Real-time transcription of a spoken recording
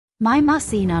Mimar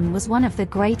Sinan was one of the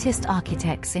greatest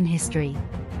architects in history.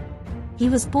 He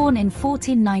was born in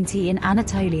 1490 in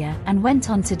Anatolia and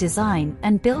went on to design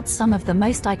and build some of the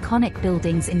most iconic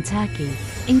buildings in Turkey,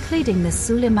 including the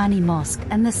Süleymani Mosque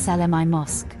and the Selimiye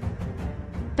Mosque.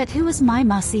 But who was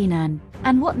Mimar Sinan,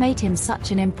 and what made him such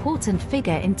an important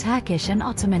figure in Turkish and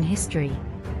Ottoman history?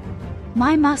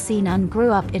 Mimar Sinan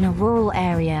grew up in a rural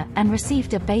area and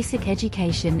received a basic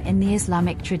education in the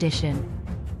Islamic tradition.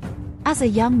 As a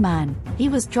young man, he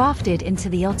was drafted into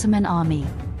the Ottoman army,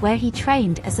 where he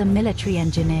trained as a military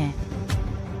engineer.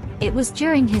 It was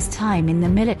during his time in the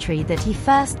military that he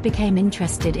first became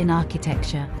interested in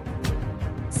architecture.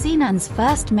 Sinan's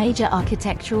first major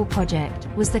architectural project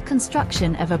was the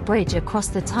construction of a bridge across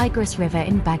the Tigris River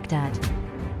in Baghdad.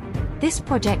 This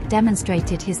project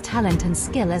demonstrated his talent and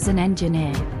skill as an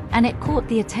engineer, and it caught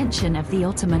the attention of the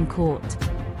Ottoman court.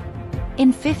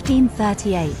 In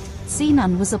 1538,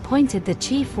 Sinan was appointed the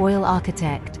chief royal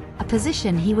architect, a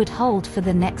position he would hold for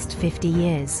the next 50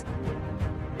 years.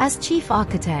 As chief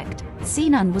architect,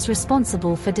 Sinan was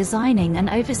responsible for designing and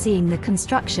overseeing the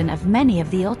construction of many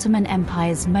of the Ottoman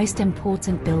Empire's most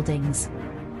important buildings.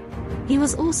 He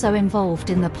was also involved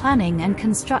in the planning and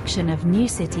construction of new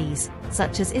cities,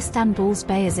 such as Istanbul's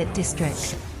Beyazıt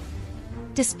district.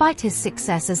 Despite his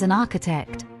success as an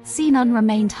architect, Sinan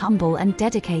remained humble and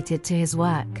dedicated to his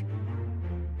work.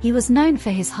 He was known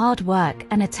for his hard work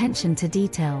and attention to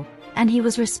detail, and he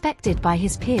was respected by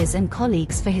his peers and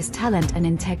colleagues for his talent and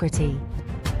integrity.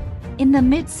 In the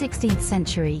mid-16th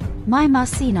century, Mimar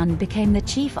Sinan became the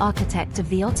chief architect of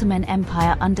the Ottoman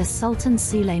Empire under Sultan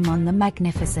Süleyman the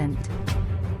Magnificent.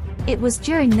 It was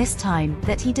during this time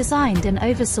that he designed and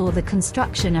oversaw the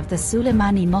construction of the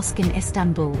Süleymani Mosque in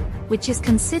Istanbul, which is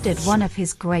considered one of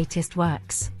his greatest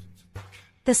works.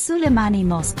 The Süleymani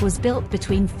Mosque was built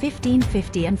between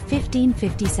 1550 and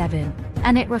 1557,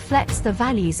 and it reflects the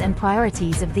values and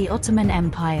priorities of the Ottoman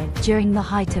Empire during the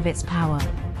height of its power.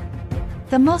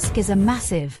 The mosque is a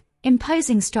massive,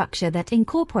 imposing structure that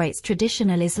incorporates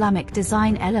traditional Islamic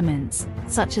design elements,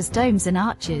 such as domes and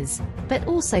arches, but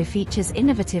also features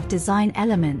innovative design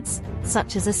elements,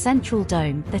 such as a central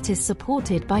dome that is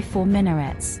supported by 4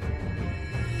 minarets.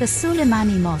 The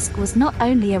Süleymani Mosque was not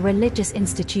only a religious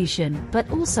institution but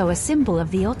also a symbol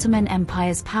of the Ottoman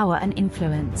Empire's power and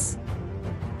influence.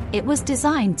 It was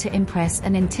designed to impress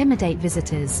and intimidate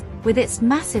visitors, with its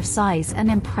massive size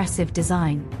and impressive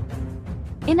design.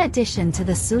 In addition to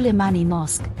the Süleymani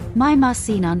Mosque, Mimar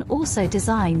Sinan also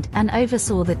designed and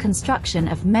oversaw the construction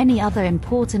of many other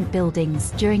important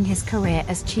buildings during his career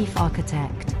as chief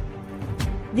architect.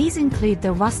 These include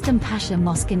the Rustam Pasha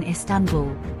Mosque in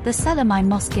Istanbul, the Selimiye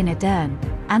Mosque in Edirne,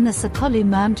 and the Sakolu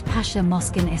Mehmed Pasha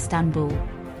Mosque in Istanbul.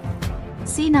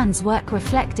 Sinan's work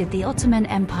reflected the Ottoman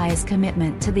Empire's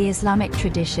commitment to the Islamic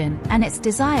tradition and its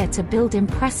desire to build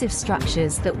impressive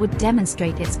structures that would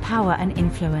demonstrate its power and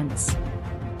influence.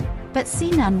 But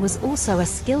Sinan was also a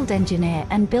skilled engineer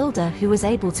and builder who was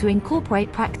able to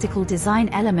incorporate practical design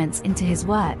elements into his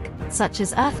work, such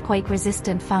as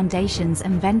earthquake-resistant foundations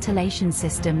and ventilation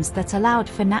systems that allowed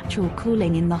for natural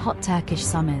cooling in the hot Turkish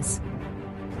summers.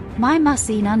 Mimar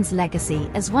Sinan's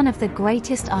legacy as one of the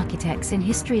greatest architects in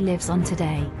history lives on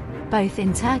today, both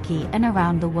in Turkey and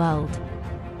around the world.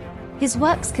 His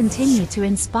works continue to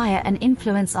inspire and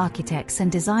influence architects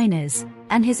and designers,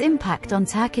 and his impact on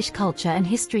Turkish culture and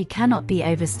history cannot be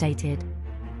overstated.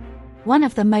 One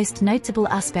of the most notable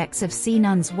aspects of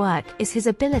Sinan's work is his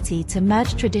ability to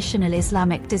merge traditional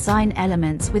Islamic design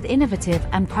elements with innovative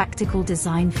and practical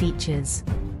design features.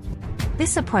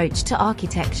 This approach to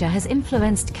architecture has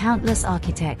influenced countless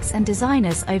architects and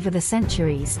designers over the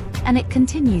centuries, and it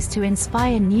continues to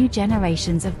inspire new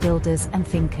generations of builders and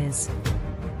thinkers.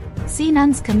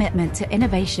 Sinan's commitment to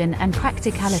innovation and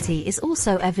practicality is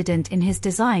also evident in his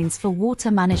designs for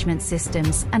water management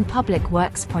systems and public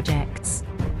works projects.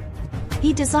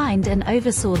 He designed and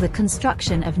oversaw the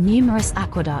construction of numerous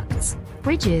aqueducts,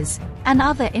 bridges, and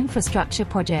other infrastructure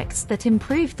projects that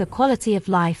improved the quality of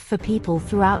life for people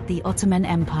throughout the Ottoman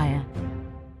Empire.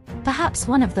 Perhaps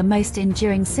one of the most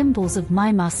enduring symbols of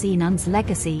Mimar Sinan's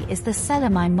legacy is the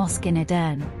Selimiye Mosque in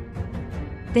Edirne.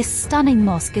 This stunning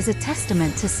mosque is a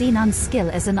testament to Sinan's skill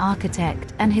as an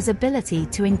architect and his ability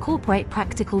to incorporate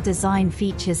practical design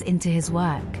features into his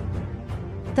work.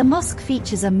 The mosque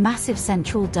features a massive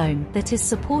central dome that is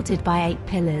supported by 8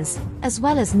 pillars, as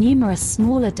well as numerous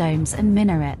smaller domes and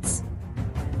minarets.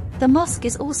 The mosque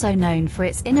is also known for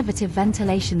its innovative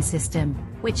ventilation system,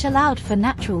 which allowed for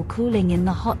natural cooling in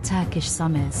the hot Turkish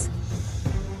summers.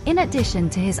 In addition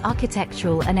to his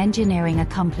architectural and engineering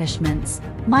accomplishments,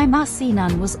 Mimar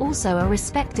Sinan was also a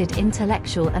respected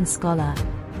intellectual and scholar.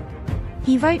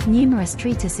 He wrote numerous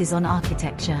treatises on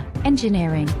architecture,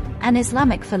 engineering, and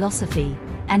Islamic philosophy,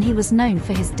 and he was known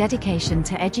for his dedication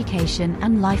to education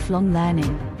and lifelong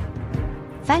learning.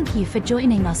 Thank you for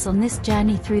joining us on this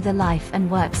journey through the life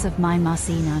and works of Mimar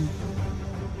Sinan.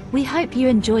 We hope you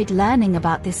enjoyed learning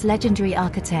about this legendary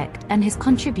architect and his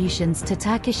contributions to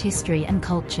Turkish history and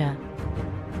culture.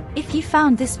 If you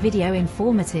found this video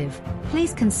informative,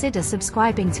 please consider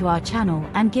subscribing to our channel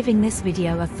and giving this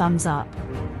video a thumbs up.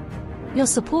 Your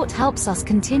support helps us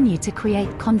continue to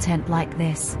create content like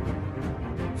this.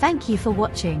 Thank you for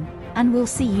watching, and we'll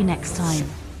see you next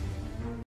time.